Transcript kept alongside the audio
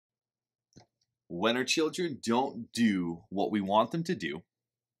When our children don't do what we want them to do,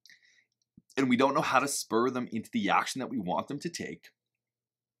 and we don't know how to spur them into the action that we want them to take,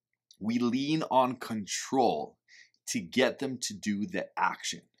 we lean on control to get them to do the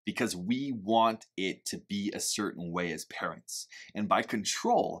action because we want it to be a certain way as parents. And by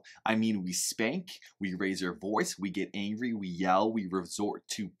control, I mean we spank, we raise our voice, we get angry, we yell, we resort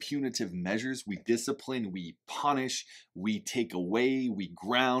to punitive measures, we discipline, we punish, we take away, we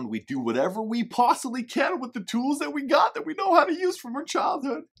ground, we do whatever we possibly can with the tools that we got that we know how to use from our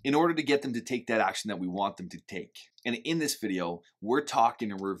childhood in order to get them to take that action that we want them to take. And in this video, we're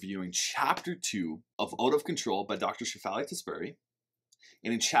talking and reviewing Chapter 2 of Out of Control by Dr. Shefali Tsabary.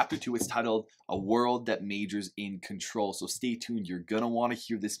 And in Chapter 2, it's titled, A World That Majors in Control. So stay tuned. You're going to want to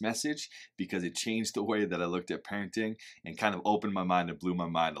hear this message because it changed the way that I looked at parenting and kind of opened my mind and blew my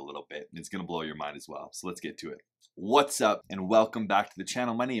mind a little bit. And it's going to blow your mind as well. So let's get to it. What's up and welcome back to the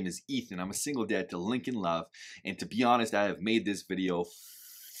channel. My name is Ethan. I'm a single dad to Lincoln Love. And to be honest, I have made this video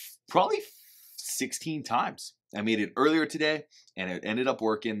probably 16 times. I made it earlier today and it ended up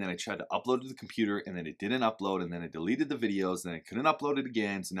working. Then I tried to upload it to the computer and then it didn't upload, and then I deleted the videos and I couldn't upload it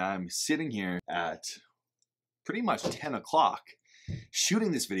again. So now I'm sitting here at pretty much 10 o'clock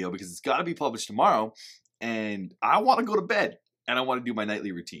shooting this video because it's got to be published tomorrow and I want to go to bed and I want to do my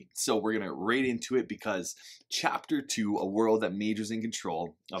nightly routine. So we're going to right into it because Chapter 2, A World That Majors in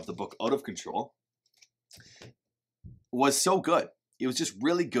Control of the book Out of Control was so good. It was just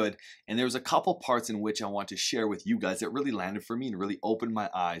really good, and there was a couple parts in which I want to share with you guys that really landed for me and really opened my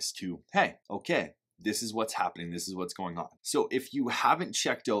eyes to, hey, okay, this is what's happening, this is what's going on. So if you haven't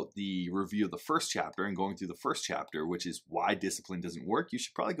checked out the review of the first chapter and going through the first chapter, which is why discipline doesn't work, you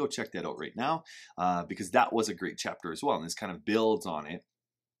should probably go check that out right now because that was a great chapter as well, and this kind of builds on it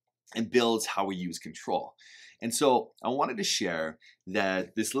and builds how we use control. And so I wanted to share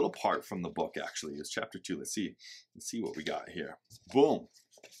that this little part from the book actually is Chapter 2. Let's see what we got here. Boom.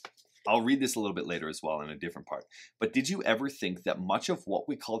 I'll read this a little bit later as well in a different part. But did you ever think that much of what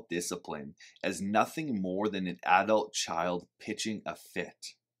we call discipline is nothing more than an adult child pitching a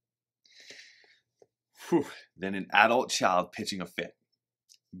fit? Than an adult child pitching a fit.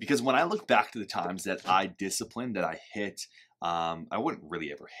 Because when I look back to the times that I disciplined, that I hit, I wouldn't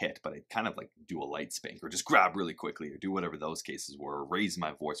really ever hit, but I'd kind of like do a light spank or just grab really quickly or do whatever those cases were, or raise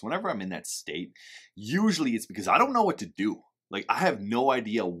my voice. Whenever I'm in that state, usually it's because I don't know what to do. Like I have no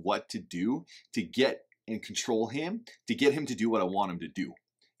idea what to do to get and control him, to get him to do what I want him to do.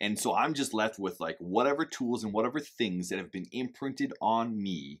 And so I'm just left with like whatever tools and whatever things that have been imprinted on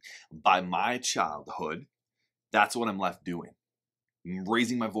me by my childhood. That's what I'm left doing.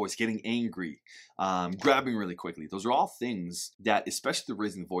 Raising my voice, getting angry, grabbing really quickly. Those are all things that, especially the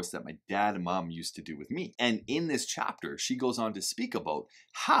raising the voice, that my dad and mom used to do with me. And in this chapter, she goes on to speak about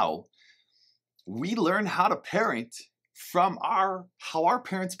how we learn how to parent from how our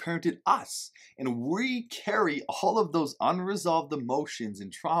parents parented us. And we carry all of those unresolved emotions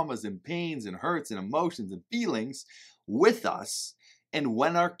and traumas and pains and hurts and emotions and feelings with us. And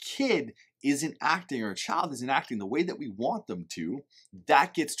when our kid isn't acting, or a child isn't acting the way that we want them to,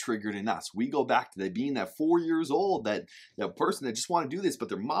 that gets triggered in us. We go back to that being that 4 years old, that person that just want to do this, but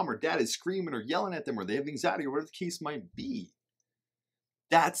their mom or dad is screaming or yelling at them, or they have anxiety, or whatever the case might be.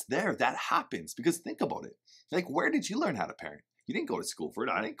 That's there. That happens. Because think about it. Like, where did you learn how to parent? You didn't go to school for it.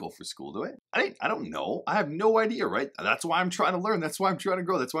 I didn't go for school to it. I don't know. I have no idea, right? That's why I'm trying to learn. That's why I'm trying to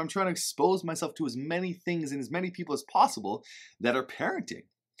grow. That's why I'm trying to expose myself to as many things and as many people as possible that are parenting.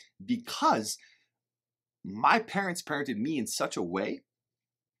 Because my parents parented me in such a way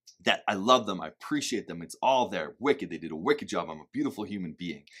that I love them, I appreciate them, it's all there, wicked, they did a wicked job, I'm a beautiful human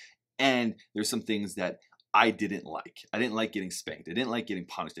being. And there's some things that I didn't like. I didn't like getting spanked, I didn't like getting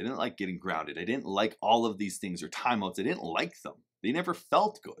punished, I didn't like getting grounded, I didn't like all of these things, or timeouts, I didn't like them. They never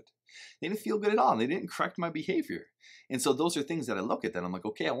felt good. They didn't feel good at all. They didn't correct my behavior. And so those are things that I look at that I'm like,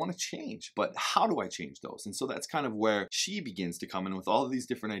 okay, I want to change, but how do I change those? And so that's kind of where she begins to come in with all of these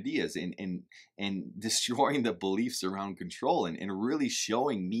different ideas and destroying the beliefs around control and really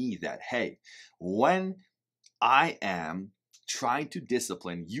showing me that, hey, when I am trying to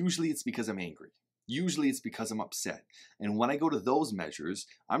discipline, usually it's because I'm angry. Usually it's because I'm upset. And when I go to those measures,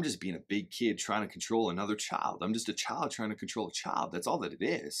 I'm just being a big kid trying to control another child. I'm just a child trying to control a child. That's all that it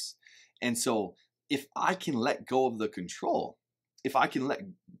is. And so if I can let go of the control, if I can let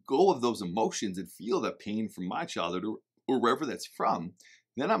go of those emotions and feel that pain from my childhood or wherever that's from,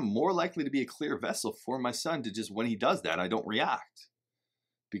 then I'm more likely to be a clear vessel for my son to just, when he does that, I don't react.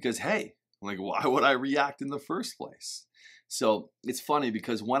 Because, hey, Like, why would I react in the first place? So it's funny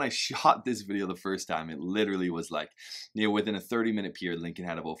because when I shot this video the first time, it literally was like, within a 30-minute period, Lincoln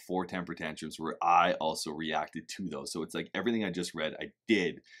had about 4 temper tantrums where I also reacted to those. So it's like everything I just read, I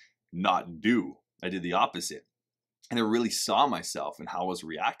did not do. I did the opposite. And I really saw myself and how I was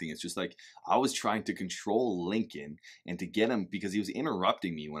reacting. It's just like I was trying to control Lincoln and to get him, because he was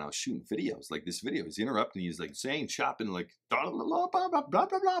interrupting me when I was shooting videos. Like this video, he's interrupting. He's like saying, chopping, like blah blah blah blah blah blah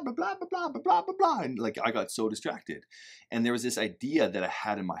blah blah blah blah blah blah blah blah, and like I got so distracted. And there was this idea that I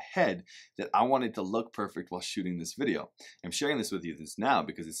had in my head that I wanted to look perfect while shooting this video. I'm sharing this with you now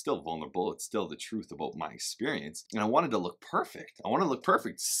because it's still vulnerable. It's still the truth about my experience, and I wanted to look perfect. I want to look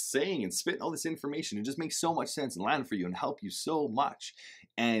perfect, saying and spitting all this information. It just makes so much sense and land for you and help you so much.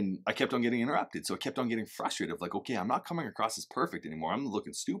 And I kept on getting interrupted. So I kept on getting frustrated of like, okay, I'm not coming across as perfect anymore. I'm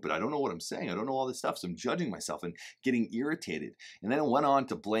looking stupid. I don't know what I'm saying. I don't know all this stuff. So I'm judging myself and getting irritated. And then I went on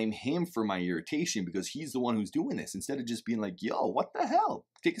to blame him for my irritation because he's the one who's doing this, instead of just being like, yo, what the hell?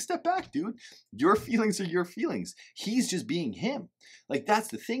 Take a step back, dude. Your feelings are your feelings. He's just being him. Like, that's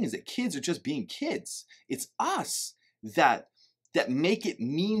the thing, is that kids are just being kids. It's us that make it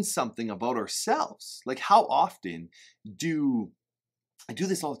mean something about ourselves. Like, how often do I do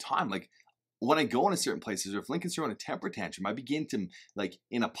this all the time? Like, when I go into certain places, or if Lincoln's throwing a temper tantrum, I begin to, like,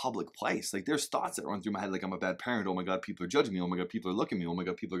 in a public place, like, there's thoughts that run through my head, like, I'm a bad parent. Oh my God, people are judging me. Oh my God, people are looking at me. Oh my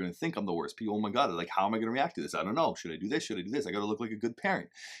God, people are going to think I'm the worst. People, oh my God, like, how am I going to react to this? I don't know. Should I do this? Should I do this? I got to look like a good parent.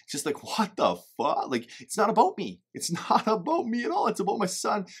 It's just like, what the fuck? Like, it's not about me. It's not about me at all. It's about my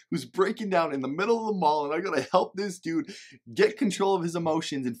son who's breaking down in the middle of the mall, and I got to help this dude get control of his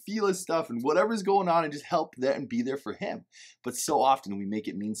emotions and feel his stuff and whatever's going on, and just help that and be there for him. But so often we make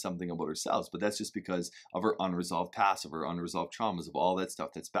it mean something about ourselves, but that's just because of our unresolved past, of our unresolved traumas, of all that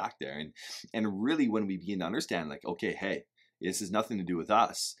stuff that's back there. And really, when we begin to understand, like, okay, hey, this has nothing to do with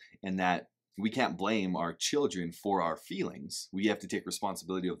us, and that we can't blame our children for our feelings. We have to take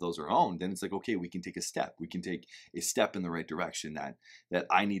responsibility of those our own. Then it's like, okay, we can take a step. We can take a step in the right direction, that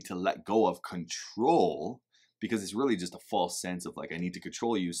I need to let go of control, because it's really just a false sense of like, I need to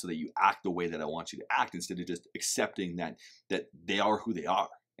control you so that you act the way that I want you to act, instead of just accepting that they are who they are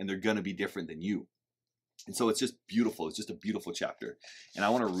and they're going to be different than you. And so it's just beautiful. It's just a beautiful chapter. And I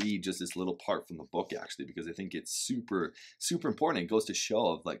want to read just this little part from the book, actually, because I think it's super, super important. It goes to show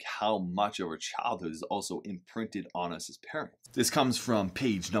of like how much of our childhood is also imprinted on us as parents. This comes from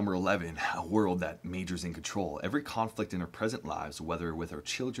page number 11, A World That Majors in Control. Every conflict in our present lives, whether with our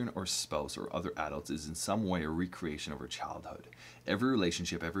children or spouse or other adults, is in some way a recreation of our childhood. Every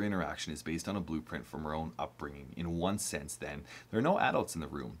relationship, every interaction is based on a blueprint from our own upbringing. In one sense, then, there are no adults in the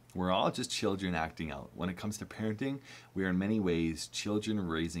room. We're all just children acting out. When it comes to parenting, we are in many ways children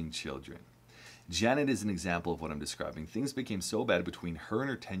raising children. Janet is an example of what I'm describing. Things became so bad between her and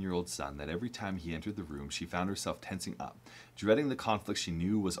her 10-year-old son that every time he entered the room, she found herself tensing up, dreading the conflict she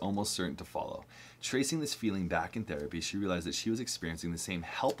knew was almost certain to follow. Tracing this feeling back in therapy, she realized that she was experiencing the same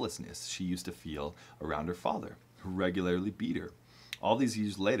helplessness she used to feel around her father, who regularly beat her. All these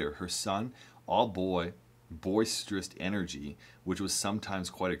years later, her son, all boisterous energy, which was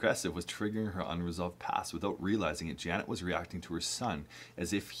sometimes quite aggressive, was triggering her unresolved past. Without realizing it, Janet was reacting to her son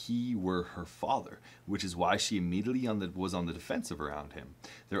as if he were her father, which is why she immediately was on the defensive around him.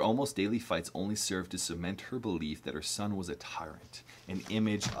 Their almost daily fights only served to cement her belief that her son was a tyrant, an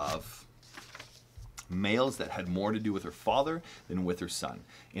image of males that had more to do with her father than with her son.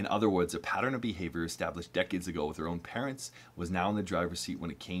 In other words, a pattern of behavior established decades ago with her own parents was now in the driver's seat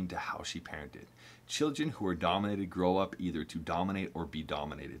when it came to how she parented. Children who are dominated grow up either to dominate or be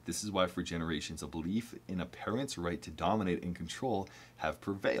dominated. This is why for generations a belief in a parent's right to dominate and control have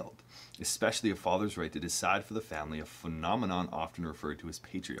prevailed, especially a father's right to decide for the family, a phenomenon often referred to as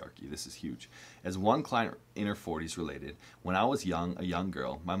patriarchy. This is huge. As one client in her 40s related, when I was a young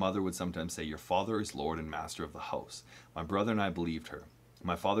girl, my mother would sometimes say, "Your father is Lord and master of the house." My brother and I believed her.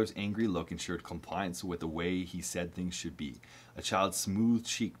 My father's angry look ensured compliance with the way he said things should be. A child's smooth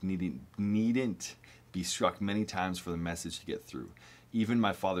cheek needn't be struck many times for the message to get through. Even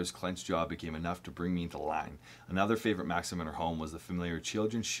my father's clenched jaw became enough to bring me into line. Another favorite maxim in our home was the familiar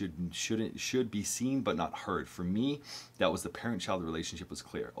children should be seen but not heard. For me, that was the parent-child relationship was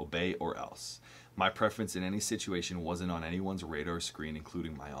clear: obey or else. My preference in any situation wasn't on anyone's radar screen,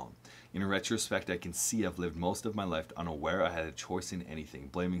 including my own. In retrospect, I can see I've lived most of my life unaware I had a choice in anything.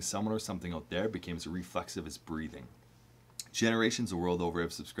 Blaming someone or something out there became as reflexive as breathing. Generations the world over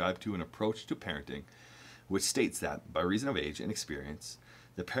have subscribed to an approach to parenting which states that, by reason of age and experience,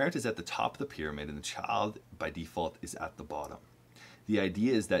 the parent is at the top of the pyramid and the child, by default, is at the bottom. The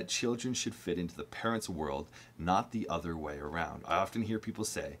idea is that children should fit into the parent's world, not the other way around. I often hear people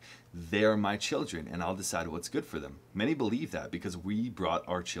say, they are my children and I'll decide what's good for them. Many believe that because we brought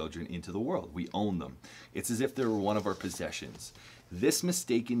our children into the world. We own them. It's as if they were one of our possessions. This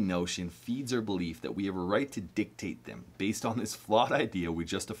mistaken notion feeds our belief that we have a right to dictate them. Based on this flawed idea, we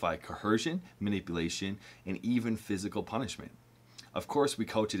justify coercion, manipulation, and even physical punishment. Of course, we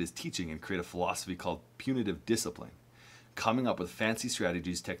couch it as teaching and create a philosophy called punitive discipline. Coming up with fancy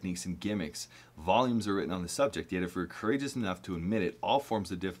strategies, techniques, and gimmicks. Volumes are written on the subject, yet if we're courageous enough to admit it, all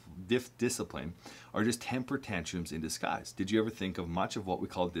forms of discipline are just temper tantrums in disguise. Did you ever think of much of what we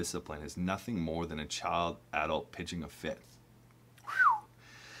call discipline as nothing more than a child, adult pitching a fit?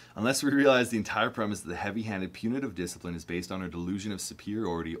 Unless we realize the entire premise of the heavy-handed punitive discipline is based on our delusion of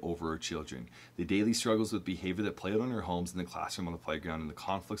superiority over our children. The daily struggles with behavior that play out in our homes, in the classroom, on the playground, and the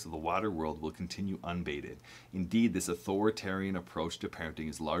conflicts of the wider world will continue unabated. Indeed, this authoritarian approach to parenting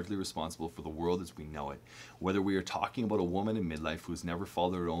is largely responsible for the world as we know it. Whether we are talking about a woman in midlife who has never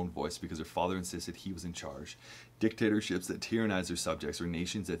followed her own voice because her father insisted he was in charge, dictatorships that tyrannize their subjects, or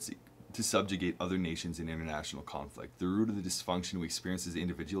nations that seek to subjugate other nations in international conflict. The root of the dysfunction we experience as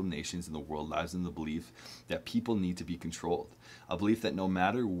individual nations in the world lies in the belief that people need to be controlled. A belief that no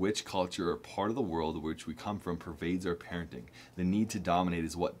matter which culture or part of the world which we come from pervades our parenting. The need to dominate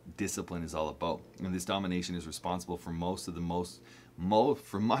is what discipline is all about. And this domination is responsible for much of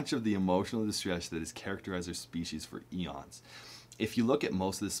the emotional distress that has characterized our species for eons. If you look at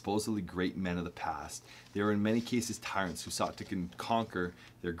most of the supposedly great men of the past, they were in many cases tyrants who sought to conquer.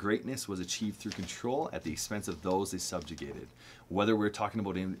 Their greatness was achieved through control at the expense of those they subjugated. Whether we're talking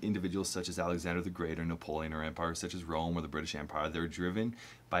about individuals such as Alexander the Great or Napoleon, or empires such as Rome or the British Empire, they're driven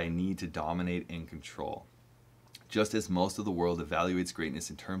by a need to dominate and control. Just as most of the world evaluates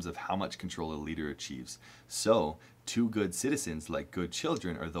greatness in terms of how much control a leader achieves, so too good citizens, like good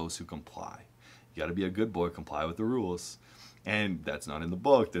children, are those who comply. You gotta be a good boy, comply with the rules. And that's not in the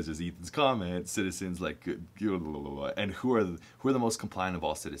book. There's just Ethan's comment. Citizens like good, and who are the most compliant of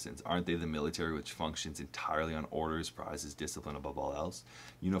all citizens? Aren't they the military, which functions entirely on orders, prizes, discipline above all else?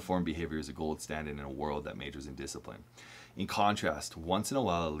 Uniform behavior is a gold standard in a world that majors in discipline. In contrast, once in a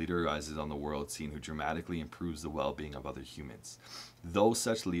while a leader arises on the world scene who dramatically improves the well-being of other humans. Though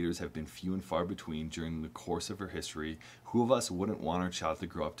such leaders have been few and far between during the course of our history, who of us wouldn't want our child to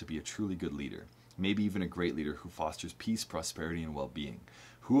grow up to be a truly good leader? Maybe even a great leader who fosters peace, prosperity, and well-being.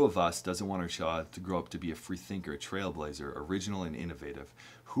 Who of us doesn't want our child to grow up to be a free thinker, a trailblazer, original and innovative?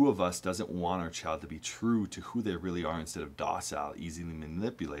 Who of us doesn't want our child to be true to who they really are instead of docile, easily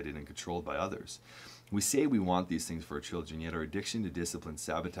manipulated, and controlled by others? We say we want these things for our children, yet our addiction to discipline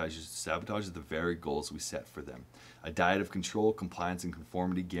sabotages the very goals we set for them. A diet of control, compliance, and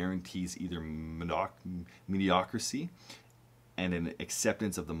conformity guarantees either mediocrity and an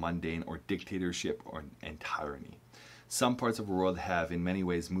acceptance of the mundane, or dictatorship and tyranny. Some parts of the world have in many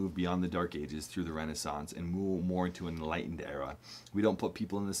ways moved beyond the Dark Ages through the Renaissance and move more into an enlightened era. We don't put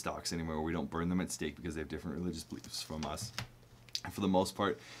people in the stocks anymore. We don't burn them at stake because they have different religious beliefs from us. And for the most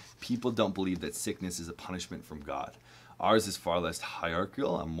part, people don't believe that sickness is a punishment from God. Ours is far less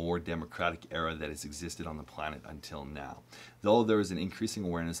hierarchical, a more democratic era that has existed on the planet until now. Though there is an increasing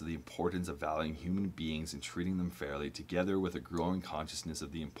awareness of the importance of valuing human beings and treating them fairly, together with a growing consciousness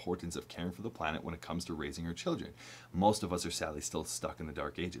of the importance of caring for the planet when it comes to raising our children, most of us are sadly still stuck in the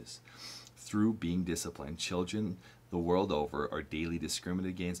Dark Ages. Through being disciplined, children the world over are daily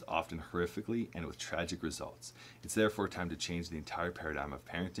discriminated against, often horrifically and with tragic results. It's therefore time to change the entire paradigm of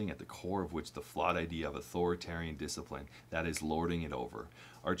parenting, at the core of which the flawed idea of authoritarian discipline, that is lording it over.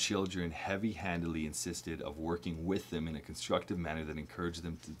 Our children heavy-handedly insisted of working with them in a constructive manner that encourages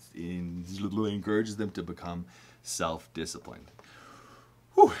them to become self-disciplined.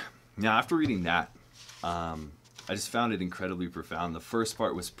 Now, after reading that, I just found it incredibly profound. The first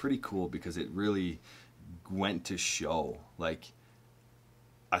part was pretty cool because it really went to show, like,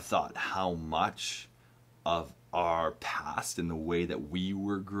 I thought how much of our past and the way that we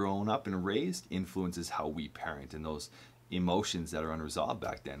were grown up and raised influences how we parent, and those emotions that are unresolved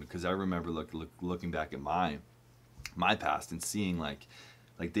back then. Because I remember looking back at my past and seeing like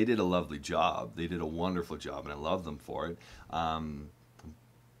they did a lovely job. They did a wonderful job, and I love them for it. And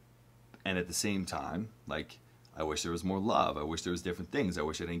at the same time, like, I wish there was more love. I wish there was different things. I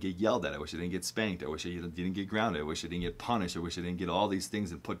wish I didn't get yelled at. I wish I didn't get spanked. I wish I didn't get grounded. I wish I didn't get punished. I wish I didn't get all these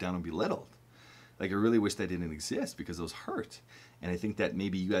things and put down and belittled. Like, I really wish that didn't exist because those hurt. And I think that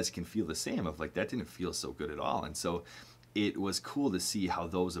maybe you guys can feel the same of, like, that didn't feel so good at all. And so it was cool to see how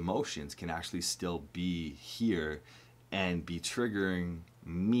those emotions can actually still be here and be triggering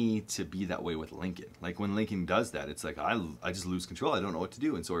me to be that way with Lincoln. Like when Lincoln does that, it's like I just lose control. I don't know what to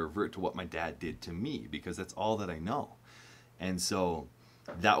do, and so I revert to what my dad did to me because that's all that I know. And so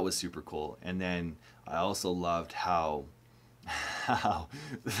that was super cool. And then I also loved how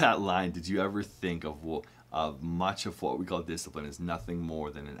that line, did you ever think of much of what we call discipline is nothing more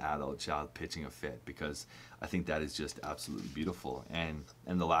than an adult child pitching a fit? Because I think that is just absolutely beautiful. And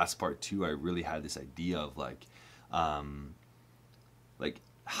the last part too, I really had this idea of like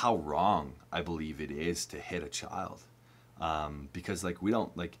how wrong I believe it is to hit a child. Because like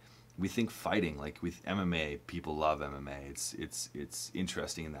we think fighting, like with MMA, people love MMA. It's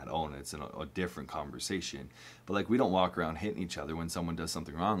interesting in that own. It's a different conversation. But like we don't walk around hitting each other when someone does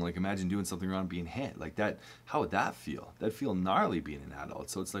something wrong. Like imagine doing something wrong, being hit like that. How would that feel? That'd feel gnarly being an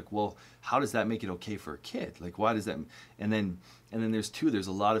adult. So it's like, well, how does that make it okay for a kid? Like why does that? And then there's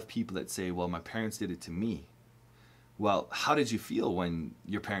a lot of people that say, well, my parents did it to me. Well, how did you feel when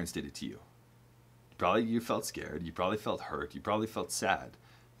your parents did it to you? Probably you felt scared. You probably felt hurt. You probably felt sad.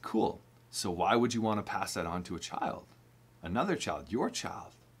 Cool. So why would you want to pass that on to a child? Another child, your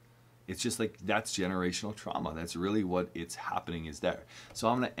child. It's just like that's generational trauma. That's really what it's happening is there. So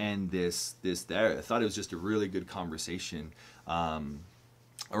I'm going to end this there. I thought it was just a really good conversation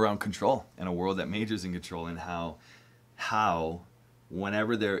around control and a world that majors in control, and how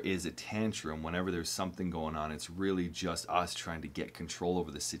whenever there is a tantrum, whenever there's something going on, it's really just us trying to get control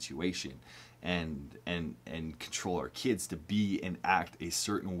over the situation and control our kids to be and act a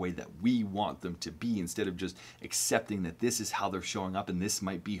certain way that we want them to be, instead of just accepting that this is how they're showing up and this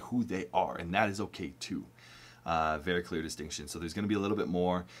might be who they are, and that is okay too. Very clear distinction. So there's going to be a little bit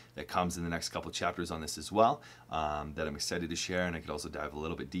more that comes in the next couple chapters on this as well, that I'm excited to share, and I could also dive a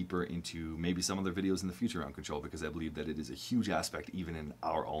little bit deeper into maybe some other videos in the future around control, because I believe that it is a huge aspect even in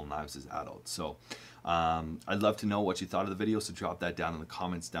our own lives as adults. So I'd love to know what you thought of the video, so drop that down in the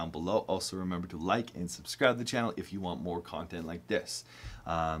comments down below. Also remember to like and subscribe to the channel if you want more content like this.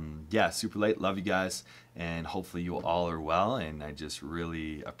 Yeah, super late. Love you guys, and hopefully you all are well, and I just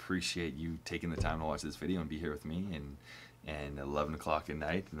really appreciate you taking the time to watch this video and be here with me and 11 o'clock at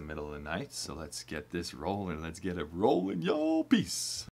night in the middle of the night. So let's get this rolling. Let's get it rolling, yo. Peace.